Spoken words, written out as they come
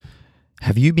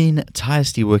Have you been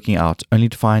tirelessly working out only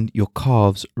to find your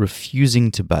calves refusing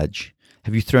to budge?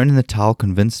 Have you thrown in the towel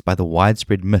convinced by the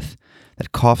widespread myth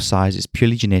that calf size is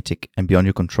purely genetic and beyond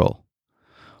your control?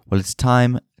 Well, it's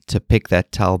time to pick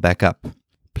that towel back up.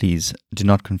 Please do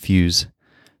not confuse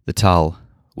the towel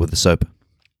with the soap.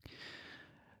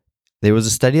 There was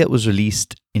a study that was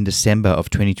released in December of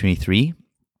 2023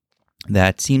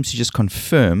 that seems to just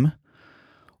confirm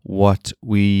what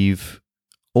we've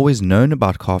always known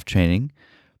about calf training,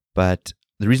 but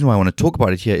the reason why I want to talk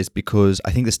about it here is because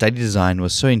I think the study design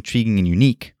was so intriguing and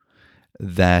unique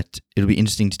that it'll be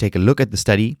interesting to take a look at the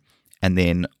study, and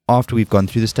then after we've gone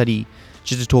through the study,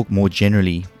 just to talk more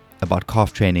generally about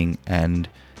calf training and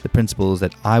the principles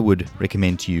that I would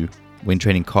recommend to you when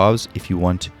training calves if you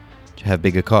want to have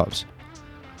bigger calves.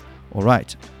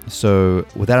 Alright, so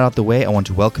with that out of the way, I want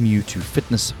to welcome you to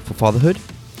Fitness for Fatherhood,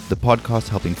 the podcast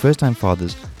helping first-time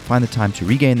fathers find the time to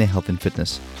regain their health and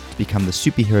fitness to become the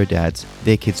superhero dads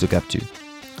their kids look up to.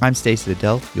 I'm Stacey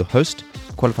Liddell, your host,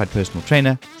 qualified personal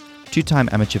trainer, two-time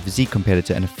amateur physique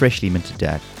competitor, and a freshly minted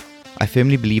dad. I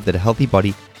firmly believe that a healthy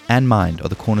body and mind are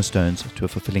the cornerstones to a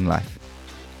fulfilling life.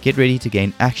 Get ready to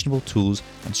gain actionable tools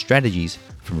and strategies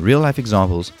from real-life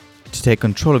examples to take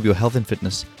control of your health and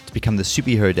fitness to become the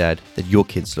superhero dad that your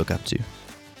kids look up to.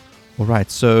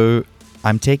 Alright, so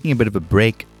I'm taking a bit of a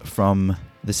break from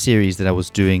the series that I was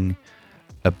doing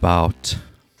about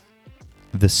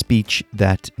the speech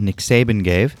that Nick Saban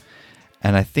gave,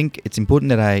 and I think it's important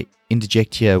that I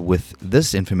interject here with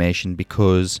this information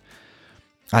because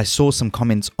I saw some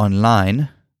comments online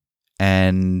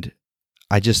and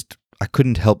I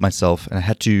couldn't help myself, and I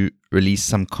had to release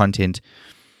some content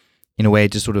in a way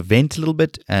to sort of vent a little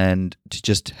bit and to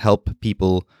just help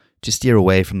people to steer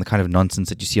away from the kind of nonsense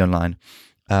that you see online.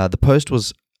 The post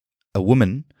was a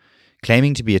woman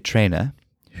claiming to be a trainer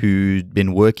who'd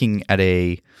been working at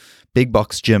a big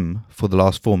box gym for the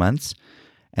last 4 months,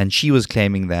 and she was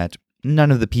claiming that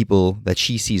none of the people that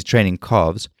she sees training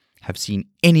calves have seen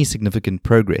any significant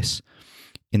progress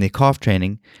in their calf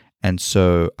training. And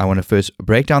so I want to first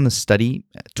break down the study,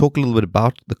 talk a little bit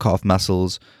about the calf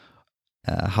muscles,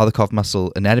 how the calf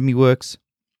muscle anatomy works,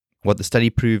 what the study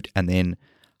proved, and then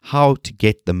how to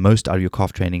get the most out of your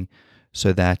calf training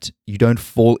so that you don't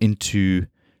fall into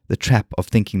the trap of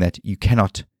thinking that you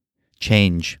cannot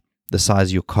change the size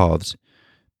of your calves,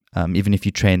 even if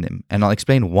you train them. And I'll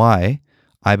explain why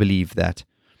I believe that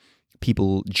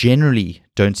people generally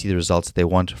don't see the results that they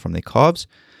want from their calves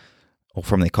or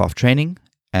from their calf training,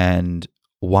 and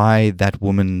why that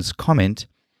woman's comment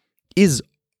is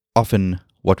often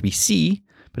what we see,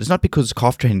 but it's not because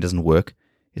calf training doesn't work.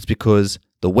 It's because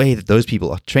the way that those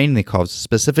people are training their calves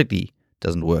specifically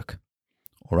doesn't work.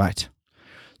 All right.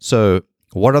 So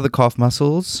what are the calf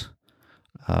muscles?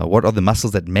 What are the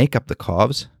muscles that make up the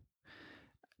calves?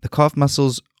 The calf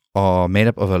muscles are made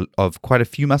up of quite a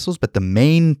few muscles, but the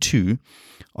main two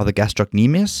are the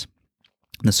gastrocnemius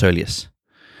and the soleus.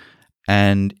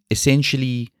 And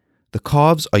essentially, the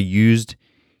calves are used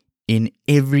in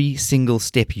every single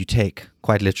step you take,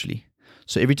 quite literally.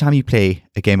 So every time you play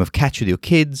a game of catch with your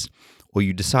kids, or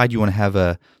you decide you want to have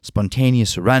a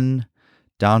spontaneous run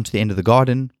down to the end of the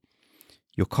garden,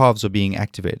 your calves are being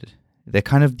activated. They're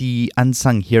kind of the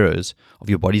unsung heroes of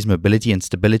your body's mobility and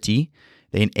stability.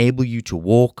 They enable you to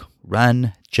walk,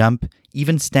 run, jump,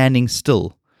 even standing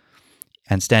still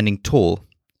and standing tall,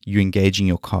 you're engaging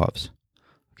your calves.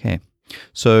 Okay,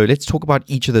 so let's talk about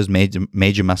each of those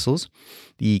major muscles.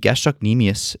 The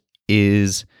gastrocnemius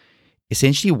is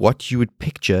essentially what you would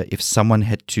picture if someone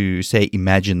had to, say,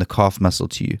 imagine the calf muscle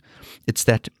to you. It's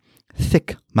that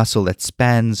thick muscle that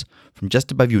spans from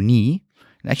just above your knee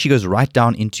and actually goes right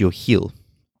down into your heel.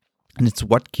 And it's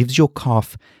what gives your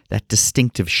calf that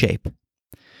distinctive shape.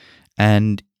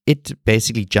 And it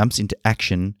basically jumps into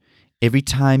action every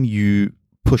time you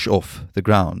push off the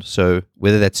ground. So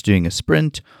whether that's doing a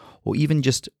sprint or even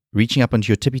just reaching up onto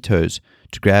your tippy toes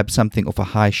to grab something off a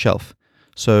high shelf.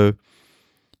 So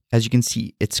as you can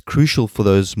see, it's crucial for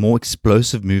those more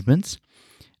explosive movements.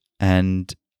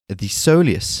 And the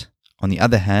soleus, on the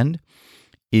other hand,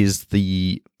 is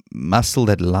the muscle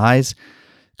that lies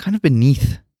kind of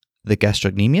beneath the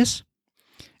gastrocnemius,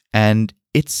 and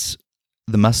it's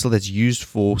the muscle that's used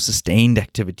for sustained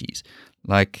activities,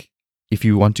 like if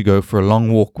you want to go for a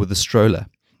long walk with a stroller,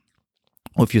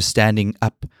 or if you're standing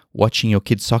up watching your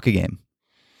kid's soccer game.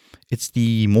 It's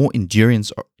the more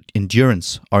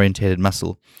endurance-orientated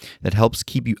muscle that helps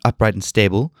keep you upright and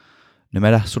stable, no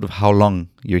matter sort of how long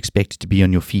you're expected to be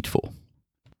on your feet for.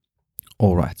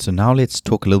 All right, so now let's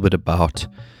talk a little bit about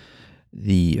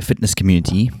the fitness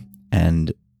community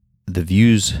and the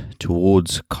views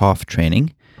towards calf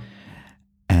training.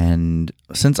 And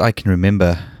since I can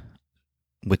remember,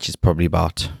 which is probably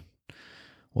about,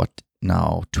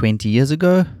 20 years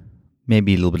ago,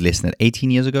 maybe a little bit less than that,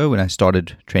 18 years ago when I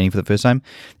started training for the first time,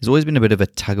 there's always been a bit of a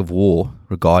tug of war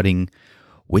regarding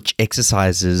which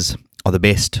exercises are the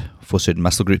best for certain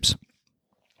muscle groups.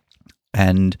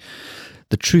 And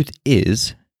the truth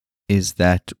is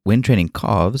that when training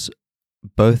calves,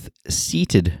 both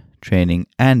seated training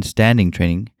and standing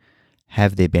training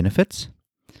have their benefits.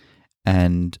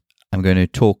 And I'm going to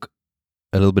talk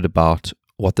a little bit about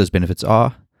what those benefits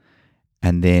are,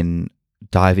 and then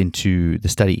dive into the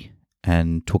study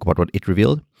and talk about what it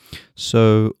revealed.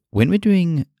 So when we're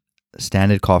doing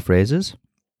standard calf raises,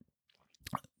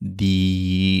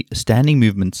 the standing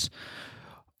movements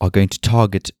are going to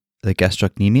target the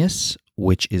gastrocnemius,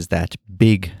 which is that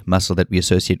big muscle that we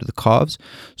associate with the calves.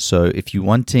 So if you're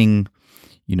wanting,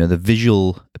 the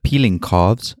visual appealing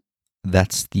calves,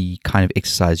 that's the kind of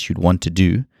exercise you'd want to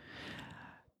do.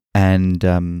 And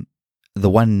the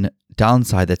one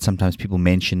downside that sometimes people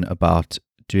mention about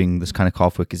doing this kind of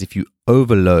calf work is if you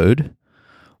overload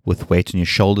with weight on your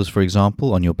shoulders, for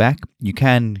example, on your back, you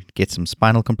can get some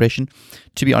spinal compression.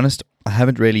 To be honest, I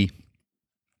haven't really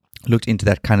looked into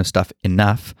that kind of stuff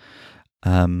enough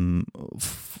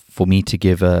for me to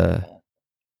give a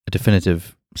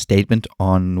definitive statement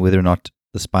on whether or not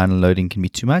the spinal loading can be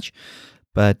too much.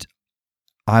 But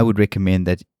I would recommend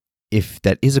that if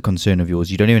that is a concern of yours,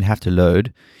 you don't even have to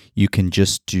load. You can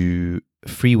just do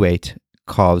free weight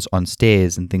calves on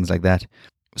stairs and things like that.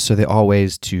 So there are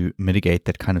ways to mitigate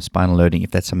that kind of spinal loading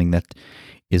if that's something that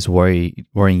is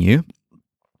worrying you.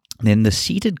 Then the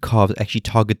seated calves actually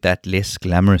target that less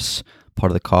glamorous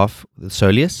part of the calf, the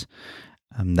soleus,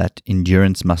 that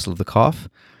endurance muscle of the calf.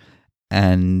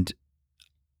 And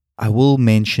I will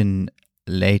mention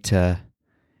later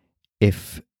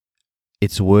if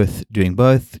it's worth doing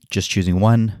both, just choosing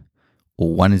one,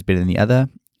 or one is better than the other,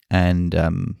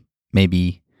 and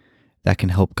maybe that can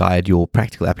help guide your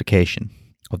practical application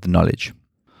of the knowledge.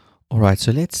 All right,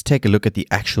 so let's take a look at the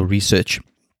actual research.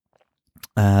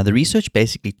 The research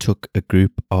basically took a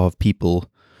group of people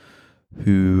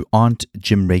who aren't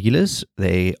gym regulars.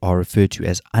 They are referred to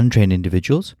as untrained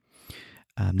individuals.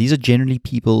 These are generally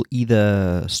people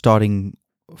either starting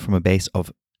from a base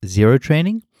of zero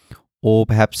training, or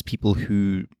perhaps people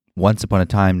who once upon a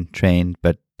time trained,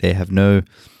 but they have no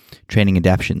training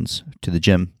adaptations to the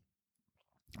gym.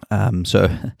 So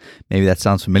maybe that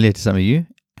sounds familiar to some of you.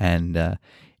 And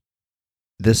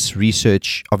this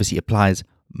research obviously applies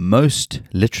most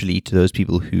literally to those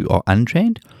people who are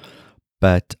untrained,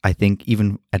 but I think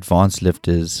even advanced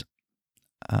lifters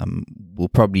will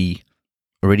probably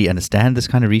already understand this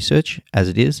kind of research as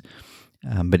it is.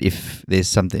 But if there's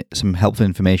some helpful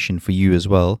information for you as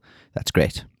well, that's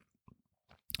great.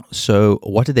 So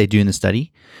what did they do in the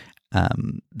study?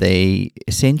 They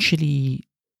essentially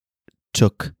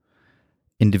took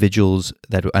individuals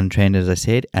that were untrained, as I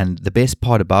said, and the best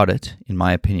part about it, in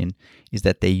my opinion, is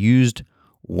that they used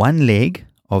one leg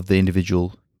of the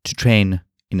individual to train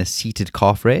in a seated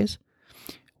calf raise,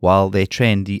 while they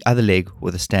trained the other leg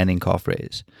with a standing calf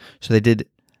raise. So they did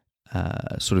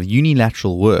sort of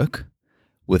unilateral work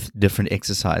with different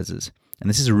exercises. And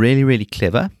this is really, really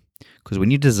clever, because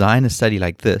when you design a study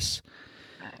like this,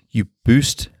 you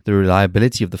boost the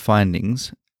reliability of the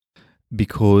findings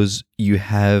because you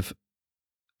have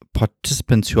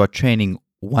participants who are training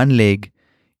one leg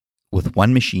with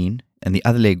one machine and the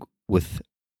other leg with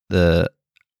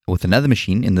another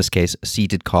machine, in this case a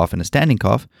seated calf and a standing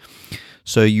calf.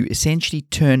 So you essentially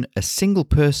turn a single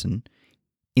person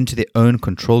into their own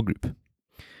control group.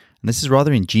 And this is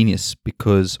rather ingenious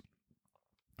because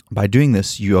by doing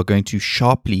this, you are going to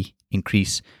sharply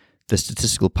increase the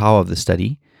statistical power of the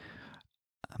study.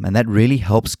 And that really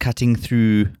helps cutting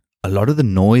through a lot of the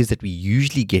noise that we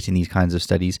usually get in these kinds of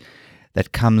studies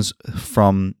that comes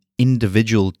from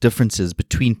individual differences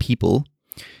between people.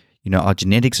 Our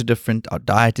genetics are different, our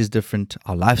diet is different,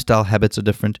 our lifestyle habits are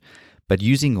different. But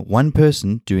using one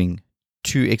person doing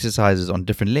two exercises on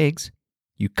different legs,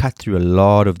 you cut through a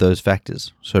lot of those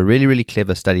factors. So really, really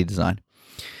clever study design.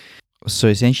 So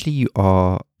essentially you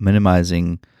are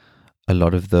minimizing a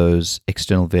lot of those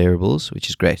external variables, which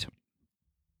is great.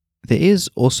 There is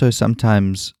also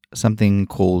sometimes something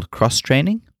called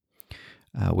cross-training,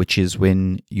 which is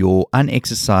when your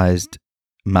unexercised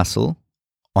muscle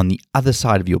on the other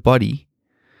side of your body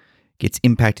gets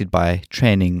impacted by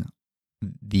training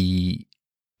the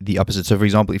opposite. So for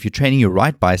example, if you're training your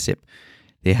right bicep,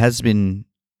 there has been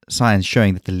science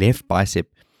showing that the left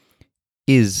bicep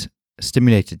is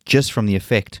stimulated just from the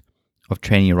effect of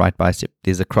training your right bicep.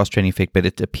 There's a cross-training effect, but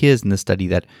it appears in the study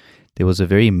that there was a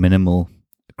very minimal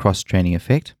cross-training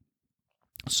effect.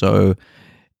 So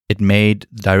it made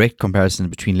direct comparison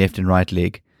between left and right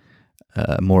leg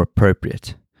more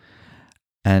appropriate.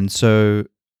 And so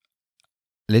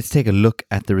let's take a look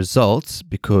at the results,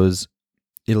 because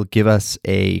it'll give us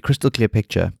a crystal clear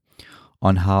picture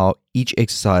on how each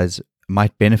exercise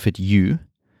might benefit you.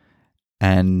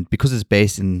 And because it's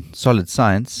based in solid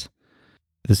science,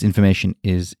 this information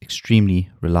is extremely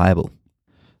reliable.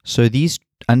 So these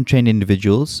untrained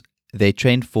individuals, they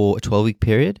trained for a 12-week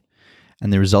period,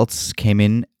 and the results came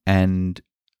in and,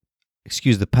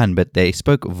 excuse the pun, but they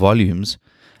spoke volumes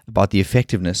about the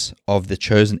effectiveness of the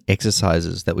chosen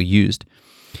exercises that were used.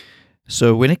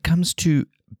 So when it comes to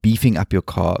beefing up your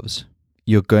calves,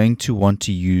 you're going to want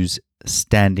to use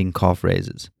standing calf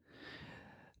raises.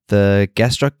 The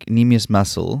gastrocnemius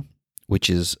muscle, which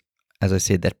is, as I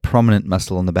said, that prominent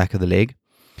muscle on the back of the leg,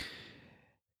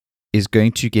 is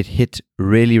going to get hit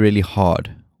really, really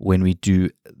hard when we do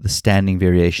the standing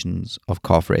variations of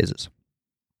calf raises.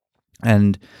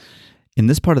 And in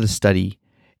this part of the study,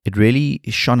 it really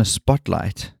shone a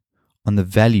spotlight on the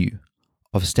value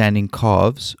of standing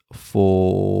calves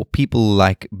for people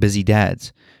like busy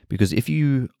dads. Because if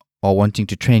you are wanting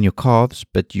to train your calves,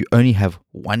 but you only have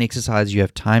one exercise you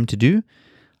have time to do,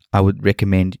 I would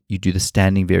recommend you do the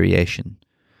standing variation.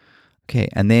 Okay,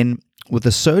 and then with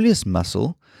the soleus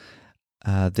muscle,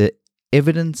 the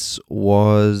evidence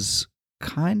was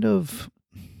kind of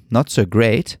not so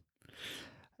great.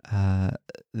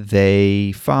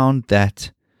 They found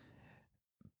that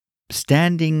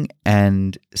standing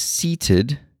and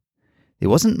seated, there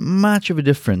wasn't much of a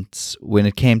difference when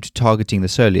it came to targeting the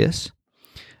soleus.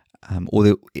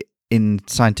 In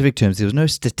scientific terms, there was no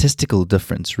statistical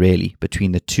difference really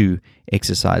between the two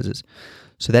exercises.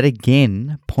 So that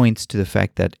again points to the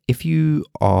fact that if you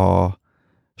are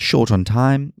short on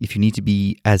time, if you need to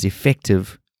be as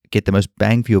effective, get the most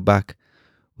bang for your buck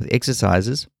with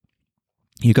exercises,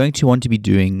 you're going to want to be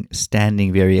doing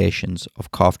standing variations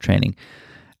of calf training.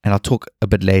 And I'll talk a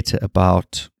bit later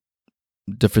about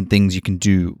different things you can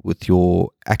do with your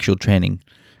actual training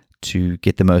to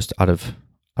get the most out of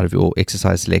your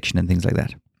exercise selection and things like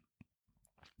that.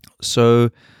 So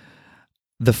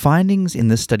the findings in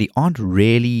this study aren't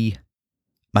really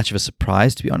much of a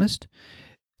surprise, to be honest.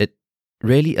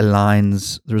 The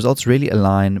results really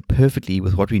align perfectly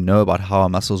with what we know about how our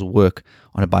muscles work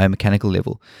on a biomechanical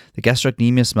level. The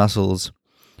gastrocnemius muscles,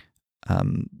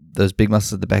 those big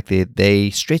muscles at the back there, they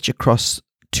stretch across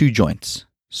two joints.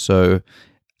 So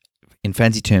in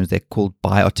fancy terms, they're called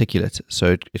biarticulate.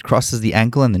 So it crosses the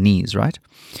ankle and the knees, right?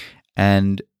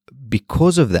 And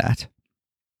because of that,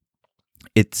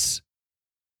 it's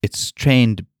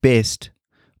trained best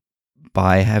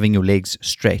by having your legs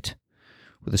straight,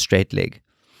 with a straight leg.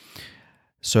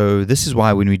 So this is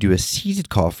why when we do a seated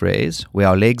calf raise, where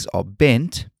our legs are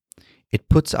bent, it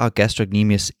puts our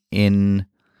gastrocnemius in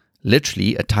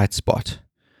literally a tight spot.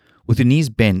 With your knees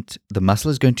bent, the muscle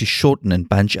is going to shorten and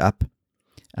bunch up.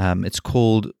 It's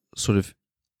called sort of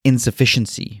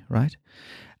insufficiency, right?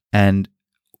 And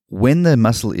when the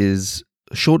muscle is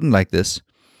shortened like this,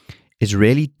 it's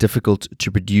really difficult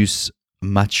to produce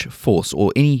much force,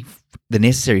 or the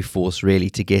necessary force really,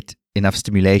 to get enough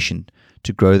stimulation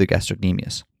to grow the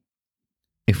gastrocnemius.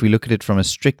 If we look at it from a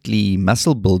strictly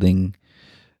muscle building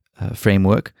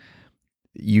framework,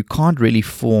 you can't really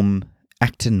form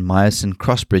actin-myosin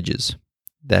cross bridges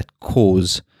that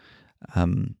cause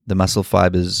the muscle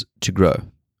fibers to grow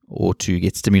or to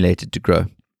get stimulated to grow.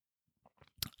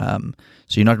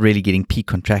 So you're not really getting peak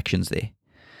contractions there.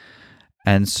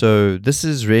 And so this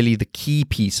is really the key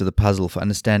piece of the puzzle for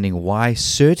understanding why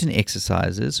certain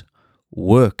exercises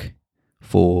work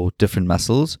for different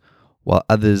muscles while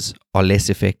others are less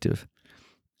effective.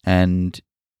 And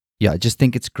I just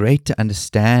think it's great to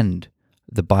understand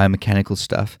the biomechanical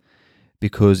stuff,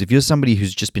 because if you're somebody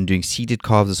who's just been doing seated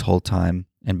calves this whole time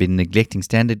and been neglecting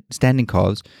standing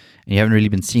calves, and you haven't really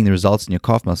been seeing the results in your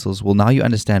calf muscles, well, now you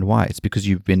understand why. It's because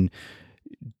you've been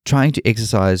trying to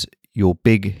exercise your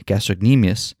big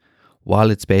gastrocnemius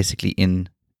while it's basically in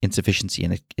insufficiency,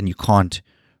 and you can't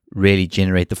really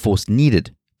generate the force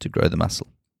needed to grow the muscle.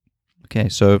 Okay,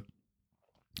 so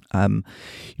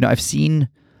I've seen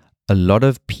a lot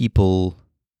of people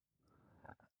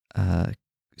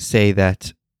say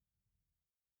that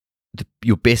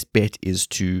your best bet is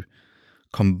to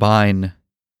combine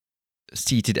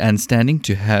seated and standing,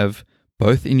 to have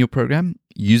both in your program,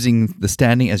 using the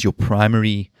standing as your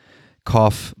primary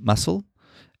calf muscle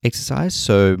exercise.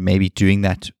 So maybe doing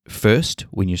that first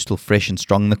when you're still fresh and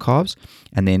strong in the calves,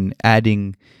 and then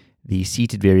adding the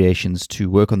seated variations to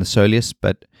work on the soleus.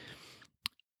 But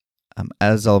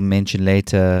as I'll mention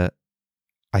later,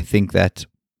 I think that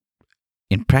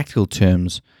in practical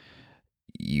terms,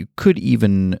 you could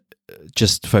even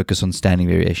just focus on standing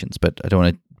variations, but I don't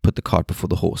want to put the cart before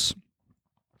the horse.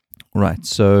 Right,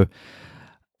 so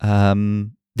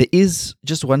there is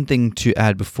just one thing to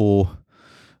add before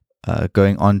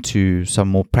going on to some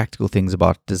more practical things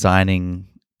about designing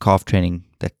calf training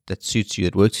that suits you,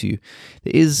 that works for you.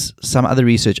 There is some other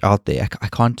research out there. I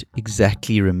can't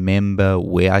exactly remember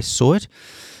where I saw it,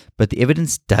 but the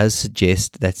evidence does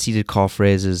suggest that seated calf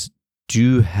raises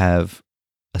do have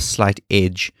a slight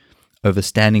edge over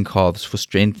standing calves for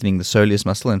strengthening the soleus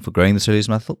muscle and for growing the soleus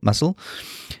muscle.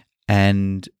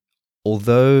 And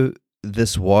although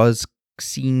this was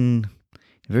seen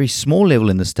at a very small level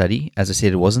in the study, as I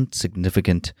said, it wasn't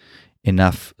significant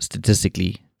enough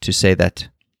statistically to say that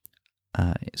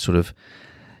sort of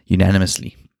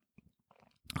unanimously.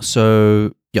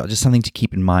 So, yeah, just something to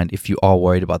keep in mind if you are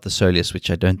worried about the soleus,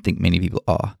 which I don't think many people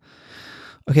are.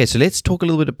 Okay, so let's talk a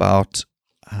little bit about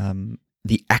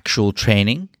the actual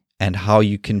training and how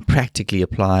you can practically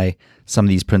apply some of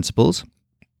these principles.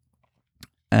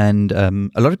 And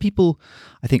a lot of people,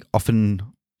 I think, often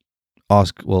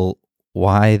ask, well,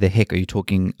 why the heck are you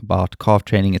talking about calf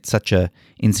training? It's such a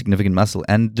insignificant muscle.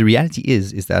 And the reality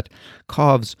is that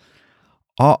calves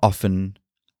are often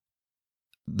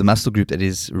the muscle group that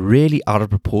is really out of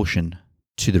proportion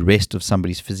to the rest of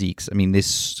somebody's physiques. I mean, there's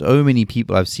so many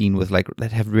people I've seen with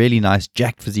that have really nice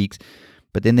jacked physiques,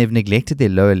 but then they've neglected their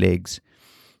lower legs.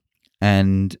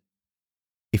 And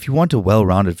if you want a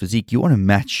well-rounded physique, you want to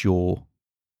match your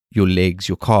legs,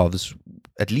 your calves,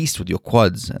 at least with your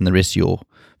quads and the rest of your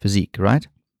physique, right?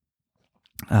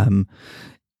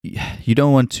 You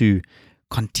don't want to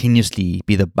continuously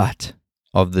be the butt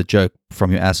of the joke from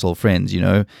your asshole friends,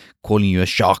 calling you a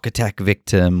shark attack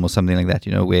victim or something like that,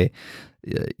 where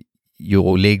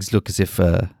your legs look as if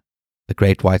a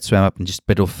great white swam up and just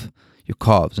bit off your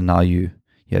calves and now you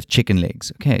have chicken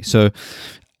legs. Okay, so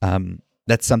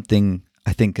that's something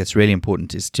I think that's really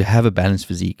important, is to have a balanced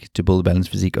physique, to build a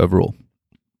balanced physique overall.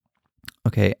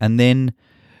 Okay, and then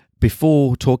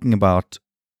before talking about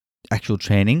actual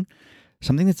training,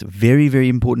 something that's very, very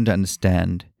important to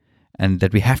understand and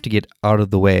that we have to get out of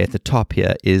the way at the top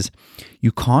here is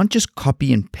you can't just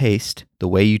copy and paste the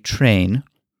way you train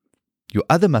your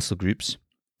other muscle groups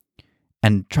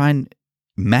and try and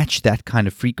match that kind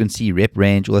of frequency, rep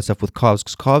range, all that stuff with calves,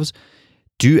 because calves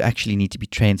do actually need to be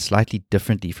trained slightly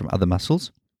differently from other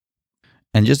muscles.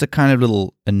 And just a kind of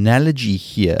little analogy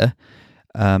here,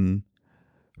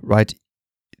 right?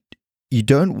 You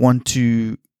don't want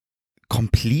to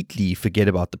completely forget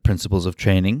about the principles of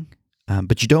training,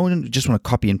 but you don't just want to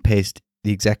copy and paste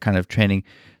the exact kind of training.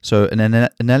 So an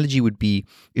analogy would be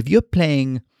if you're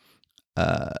playing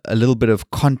a little bit of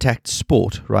contact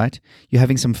sport, right? You're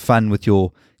having some fun with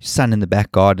your son in the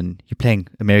back garden. You're playing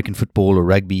American football or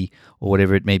rugby or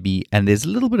whatever it may be, and there's a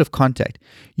little bit of contact.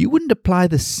 You wouldn't apply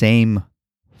the same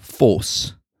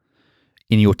force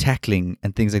in your tackling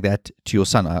and things like that to your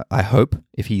son, I hope,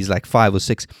 if he's like 5 or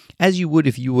 6, as you would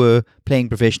if you were playing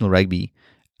professional rugby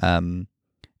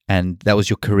and that was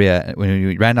your career. When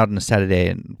you ran out on a Saturday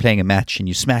and playing a match and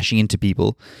you're smashing into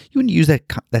people, you wouldn't use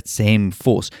that same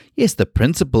force. Yes, the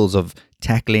principles of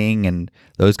tackling and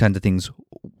those kinds of things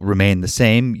remain the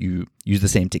same. You use the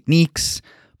same techniques,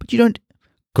 but you don't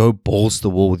go balls to the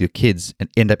wall with your kids and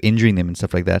end up injuring them and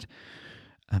stuff like that.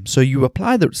 So you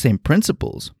apply the same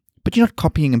principles, but you're not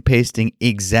copying and pasting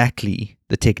exactly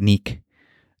the technique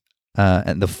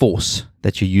and the force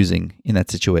that you're using in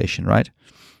that situation, right?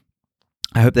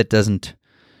 I hope that doesn't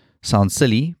sound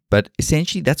silly, but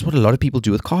essentially that's what a lot of people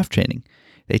do with calf training.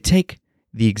 They take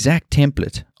the exact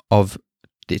template of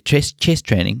their chest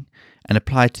training and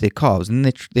apply it to their calves, and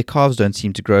their calves don't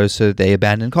seem to grow, so they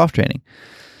abandon calf training.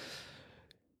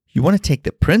 You want to take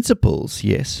the principles,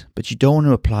 yes, but you don't want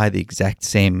to apply the exact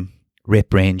same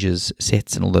rep ranges,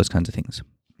 sets, and all those kinds of things.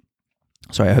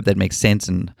 Sorry, I hope that makes sense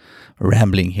and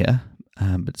rambling here,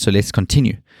 but so let's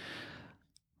continue.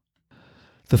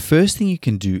 The first thing you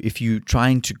can do if you're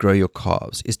trying to grow your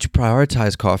calves is to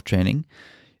prioritize calf training.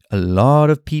 A lot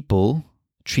of people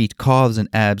treat calves and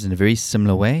abs in a very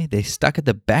similar way. They're stuck at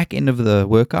the back end of the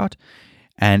workout,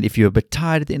 and if you're a bit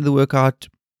tired at the end of the workout,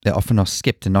 they often are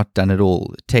skipped and not done at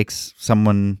all. It takes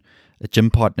someone, a gym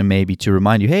partner maybe, to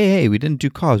remind you, hey, we didn't do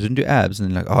calves, we didn't do abs,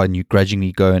 and and you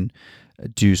grudgingly go and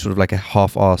do sort of like a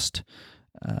half-assed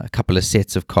couple of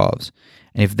sets of calves.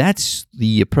 And if that's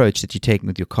the approach that you're taking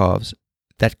with your calves,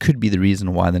 that could be the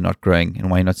reason why they're not growing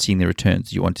and why you're not seeing the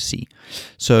returns you want to see.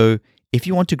 So if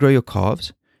you want to grow your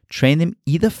calves, train them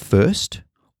either first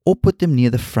or put them near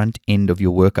the front end of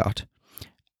your workout.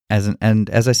 And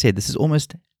as I said, this is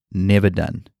almost never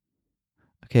done.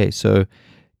 Okay, so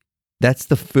that's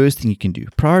the first thing you can do.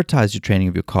 Prioritize your training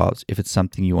of your calves if it's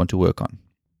something you want to work on.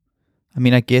 I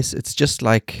mean, I guess it's just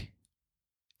like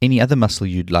any other muscle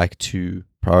you'd like to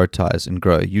prioritize and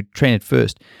grow. You train it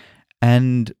first.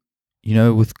 And,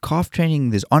 with calf training,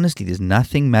 there's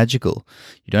nothing magical.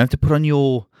 You don't have to put on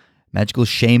your magical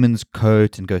shaman's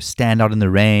coat and go stand out in the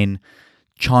rain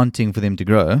chanting for them to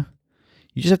grow.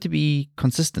 You just have to be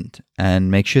consistent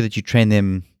and make sure that you train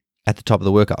them at the top of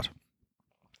the workout.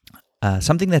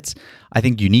 Something that's, I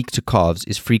think, unique to calves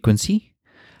is frequency.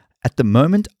 At the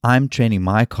moment, I'm training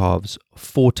my calves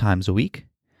 4 times a week.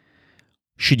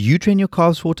 Should you train your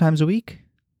calves 4 times a week?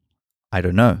 I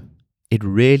don't know. It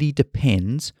really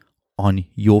depends on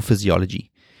your physiology.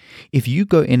 If you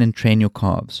go in and train your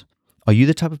calves, are you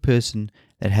the type of person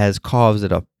that has calves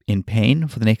that are in pain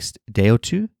for the next day or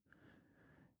two?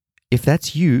 If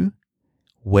that's you,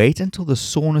 wait until the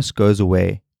soreness goes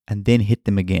away and then hit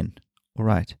them again. All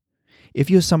right. If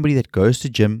you're somebody that goes to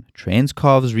gym, trains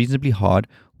calves reasonably hard,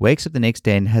 wakes up the next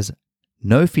day and has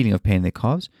no feeling of pain in their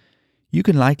calves, you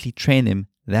can likely train them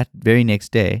that very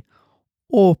next day,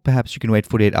 or perhaps you can wait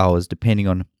 48 hours depending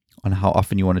on how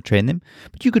often you want to train them.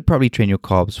 But you could probably train your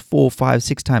calves 4, 5,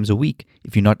 6 times a week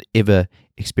if you're not ever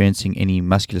experiencing any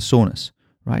muscular soreness,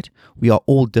 right? We are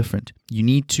all different. You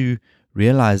need to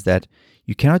realize that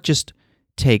you cannot just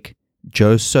take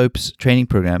Joe Soap's training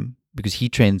program because he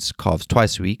trains calves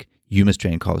twice a week. You must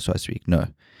train calves twice a week. No.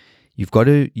 You've got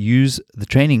to use the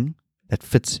training that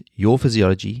fits your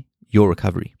physiology, your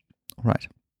recovery. All right.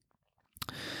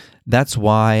 That's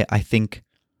why I think,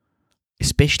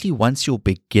 especially once your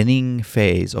beginning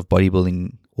phase of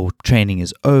bodybuilding or training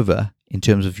is over, in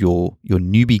terms of your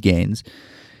newbie gains,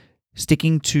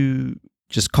 sticking to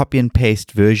just copy and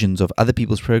paste versions of other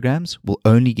people's programs will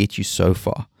only get you so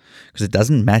far because it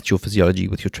doesn't match your physiology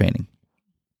with your training.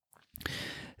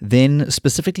 Then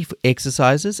specifically for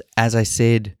exercises, as I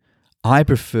said, I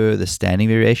prefer the standing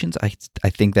variations. I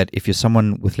think that if you're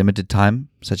someone with limited time,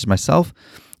 such as myself,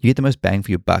 you get the most bang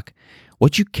for your buck.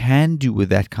 What you can do with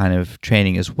that kind of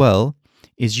training as well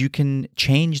is you can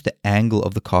change the angle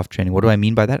of the calf training. What do I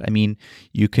mean by that? I mean,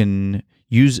 you can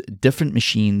use different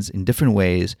machines in different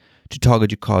ways to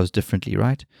target your calves differently,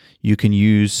 right? You can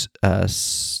use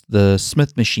the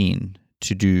Smith machine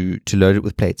to load it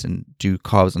with plates and do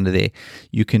calves under there.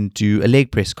 You can do a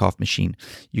leg press calf machine.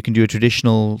 You can do a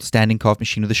traditional standing calf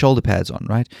machine with the shoulder pads on,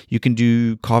 right? You can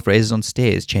do calf raises on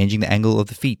stairs, changing the angle of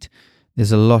the feet.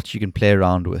 There's a lot you can play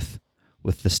around with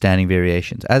the standing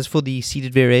variations. As for the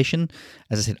seated variation,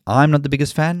 as I said, I'm not the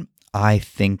biggest fan. I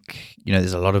think,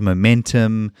 there's a lot of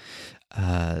momentum.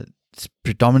 It's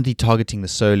predominantly targeting the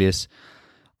soleus.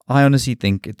 I honestly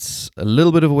think it's a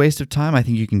little bit of a waste of time. I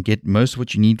think you can get most of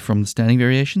what you need from the standing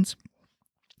variations.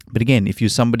 But again, if you're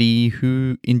somebody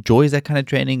who enjoys that kind of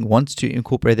training, wants to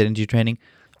incorporate that into your training,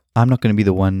 I'm not going to be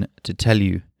the one to tell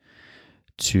you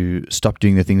to stop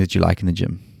doing the things that you like in the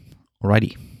gym.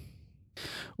 Alrighty.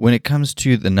 When it comes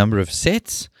to the number of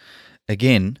sets,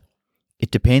 again,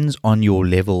 it depends on your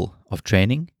level of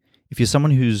training. If you're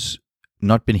someone who's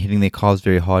not been hitting their calves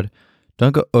very hard,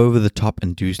 don't go over the top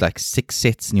and do like 6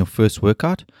 sets in your first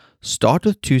workout. Start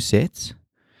with 2 sets.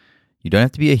 You don't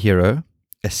have to be a hero.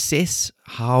 Assess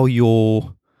how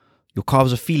your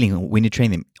calves are feeling when you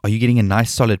train them. Are you getting a nice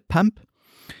solid pump?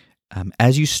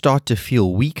 As you start to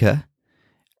feel weaker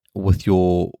with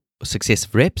your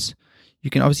successive reps,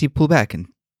 you can obviously pull back and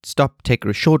stop, take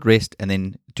a short rest, and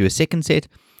then do a second set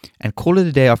and call it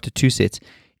a day after 2 sets.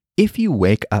 If you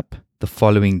wake up the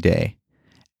following day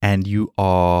and you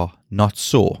are not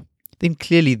sore, then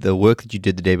clearly the work that you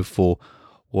did the day before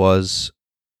was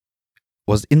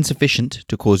insufficient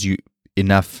to cause you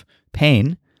enough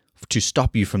pain to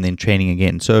stop you from then training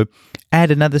again. So add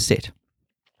another set.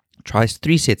 Try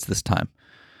 3 sets this time.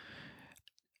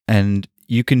 And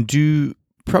you can do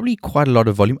probably quite a lot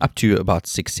of volume, up to about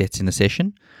 6 sets in a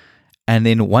session. And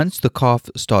then once the calf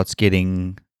starts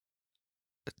getting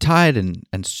tired and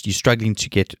you're struggling to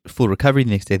get full recovery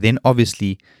the next day, then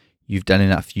obviously you've done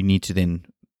enough. You need to then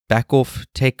back off,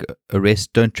 take a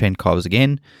rest, don't train calves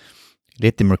again,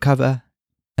 let them recover,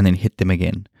 and then hit them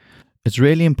again. It's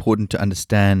really important to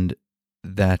understand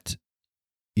that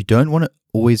you don't want to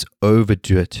always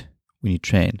overdo it when you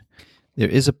train. There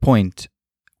is a point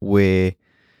where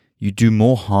you do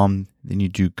more harm than you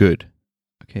do good.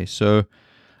 Okay, so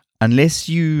unless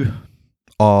you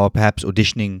are perhaps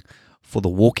auditioning for The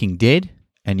Walking Dead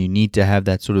and you need to have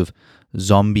that sort of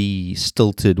zombie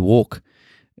stilted walk,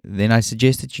 then I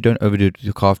suggest that you don't overdo it with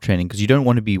your calf training, because you don't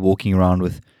want to be walking around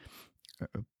with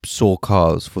sore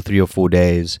calves for 3 or 4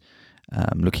 days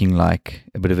looking like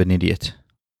a bit of an idiot.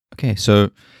 Okay, so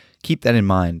keep that in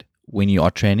mind when you are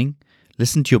training.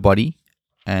 Listen to your body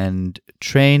and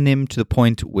train them to the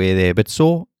point where they're a bit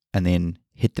sore, and then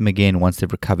hit them again once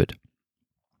they've recovered.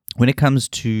 When it comes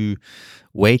to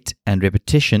weight and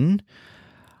repetition,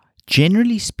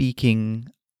 generally speaking,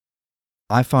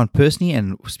 I found personally,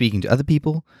 and speaking to other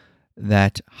people,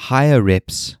 that higher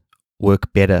reps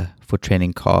work better for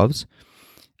training calves.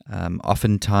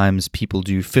 Oftentimes people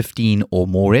do 15 or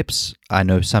more reps. I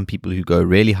know some people who go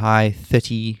really high,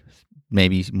 30,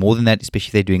 maybe more than that, especially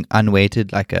if they're doing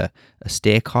unweighted, like a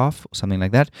stair calf or something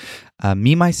like that.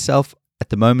 Me, myself, at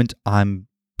the moment, I'm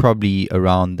probably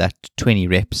around that 20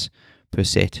 reps per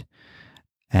set.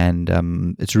 And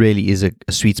it really is a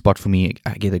sweet spot for me.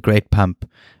 I get a great pump,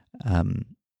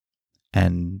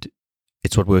 and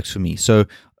it's what works for me. So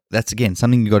that's, again,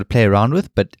 something you've got to play around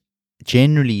with, but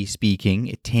generally speaking,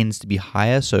 it tends to be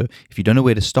higher. So if you don't know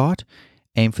where to start,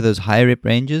 aim for those higher rep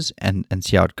ranges and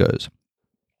see how it goes.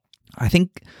 I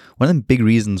think one of the big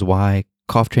reasons why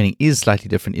calf training is slightly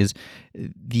different is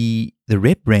the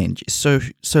rep range is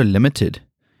so limited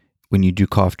when you do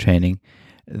calf training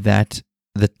that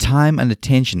the time and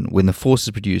attention when the force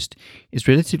is produced is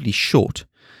relatively short.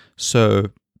 So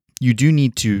you do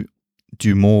need to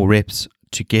do more reps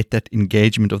to get that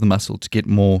engagement of the muscle, to get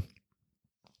more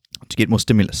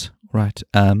stimulus, right?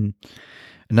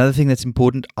 Another thing that's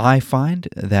important, I find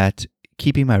that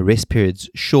keeping my rest periods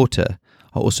shorter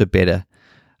are also better.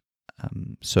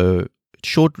 So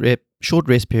short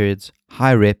rest periods,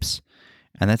 high reps,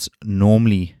 and that's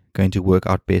normally going to work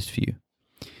out best for you.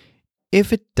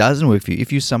 If it doesn't work for you,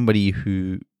 if you're somebody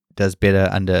who does better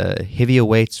under heavier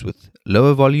weights with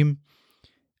lower volume,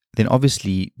 then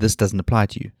obviously this doesn't apply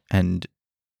to you, and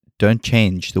don't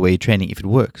change the way you're training if it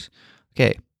works.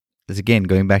 Okay, this again,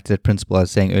 going back to that principle I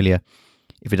was saying earlier,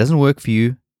 if it doesn't work for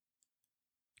you,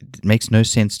 it makes no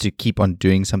sense to keep on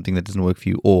doing something that doesn't work for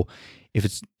you. Or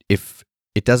if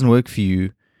it doesn't work for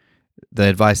you, the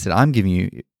advice that I'm giving you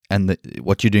and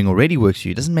what you're doing already works for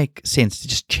you, it doesn't make sense to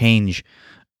just change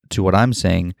to what I'm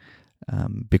saying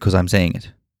because I'm saying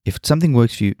it. If something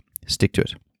works for you, stick to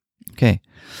it. Okay.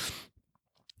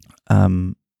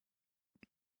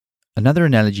 Another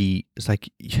analogy is like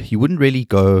you wouldn't really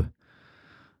go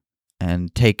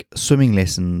and take swimming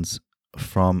lessons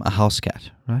from a house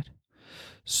cat, right?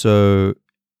 So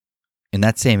in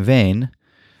that same vein,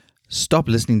 stop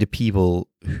listening to people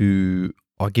who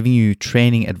are giving you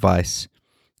training advice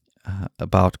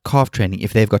about calf training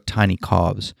if they've got tiny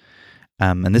calves.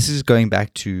 And this is going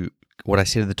back to what I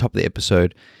said at the top of the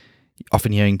episode.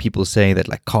 Often hearing people say that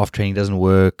like calf training doesn't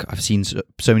work. I've seen so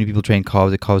many people train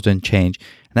calves, their calves don't change.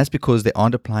 And that's because they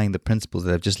aren't applying the principles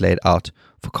that I've just laid out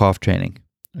for calf training.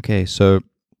 Okay, so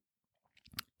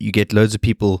you get loads of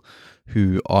people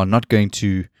who are not going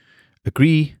to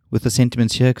agree with the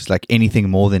sentiments here, because like anything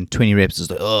more than 20 reps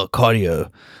is like, oh, cardio.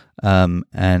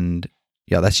 And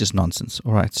yeah, that's just nonsense.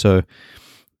 All right, so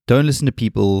don't listen to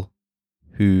people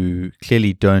who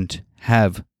clearly don't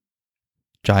have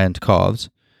giant calves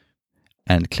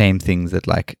and claim things that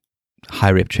like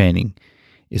high rep training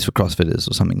is for CrossFitters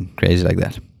or something crazy like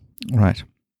that. All right.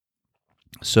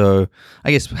 So I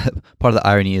guess part of the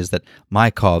irony is that my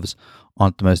calves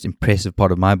aren't the most impressive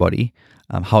part of my body.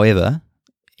 However,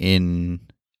 in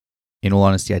all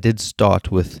honesty, I did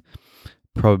start with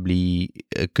probably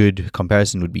a good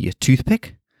comparison would be a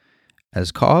toothpick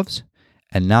as calves.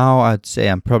 And now I'd say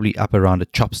I'm probably up around a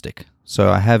chopstick. So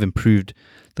I have improved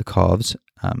the calves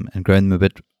and grown them a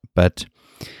bit, but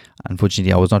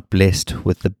unfortunately I was not blessed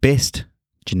with the best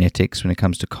genetics when it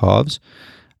comes to calves.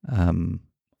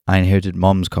 I inherited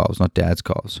mom's calves, not dad's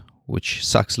calves, which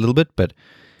sucks a little bit, but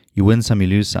you win some, you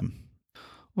lose some.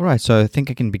 All right, so I think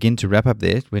I can begin to wrap up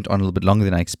there. It went on a little bit longer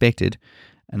than I expected,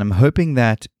 and I'm hoping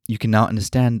that you can now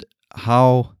understand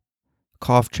how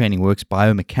calf training works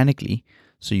biomechanically,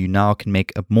 so you now can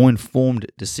make a more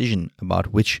informed decision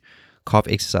about which calf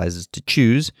exercises to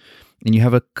choose, and you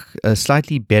have a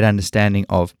slightly better understanding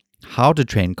of how to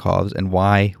train calves and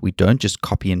why we don't just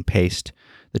copy and paste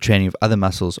the training of other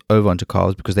muscles over onto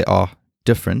calves, because they are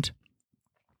different.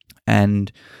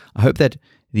 And I hope that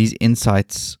these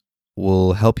insights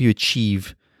will help you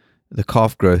achieve the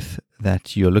calf growth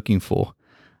that you're looking for.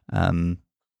 And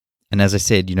as I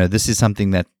said, this is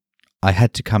something that I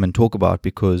had to come and talk about,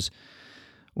 because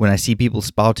when I see people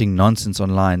spouting nonsense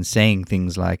online, saying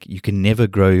things like, you can never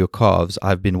grow your calves.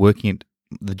 I've been working at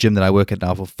the gym that I work at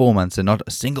now for 4 months, and not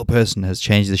a single person has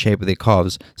changed the shape of their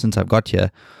calves since I've got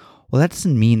here. Well, that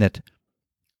doesn't mean that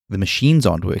the machines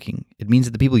aren't working. It means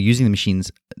that the people using the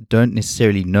machines don't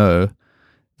necessarily know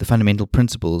the fundamental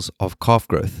principles of calf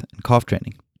growth and calf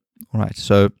training. All right,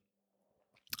 so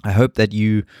I hope that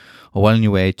you are well on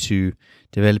your way to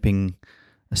developing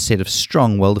a set of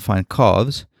strong, well-defined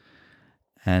calves,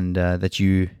 and that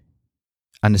you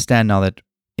understand now that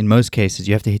in most cases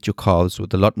you have to hit your calves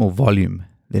with a lot more volume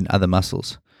than other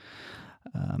muscles.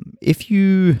 If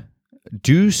you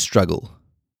do struggle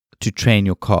to train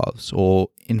your calves, or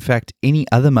in fact any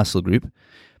other muscle group,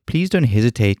 please don't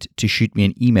hesitate to shoot me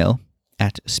an email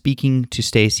at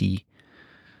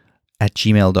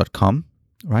speakingtostacy@gmail.com.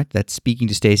 Right? That's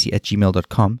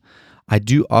speakingtostacy@gmail.com. I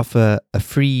do offer a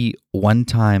free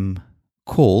one-time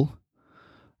call.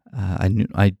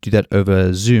 I do that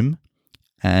over Zoom,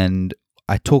 and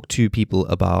I talk to people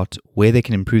about where they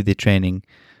can improve their training,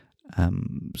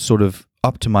 sort of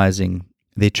optimizing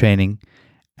their training.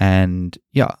 And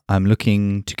yeah, I'm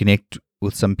looking to connect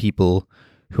with some people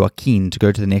who are keen to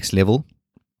go to the next level.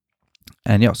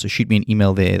 And yeah, so shoot me an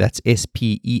email there. That's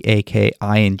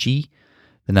SPEAKING,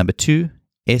 the number 2,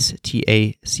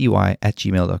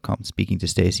 STACY@gmail.com,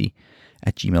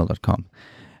 speakingtostacy@gmail.com.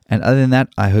 And other than that,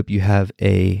 I hope you have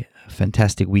a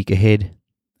fantastic week ahead,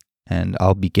 and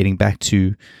I'll be getting back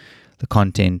to the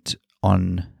content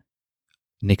on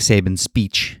Nick Saban's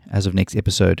speech as of next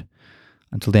episode.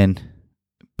 Until then,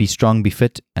 be strong, be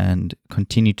fit, and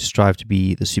continue to strive to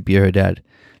be the superhero dad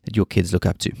that your kids look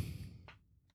up to.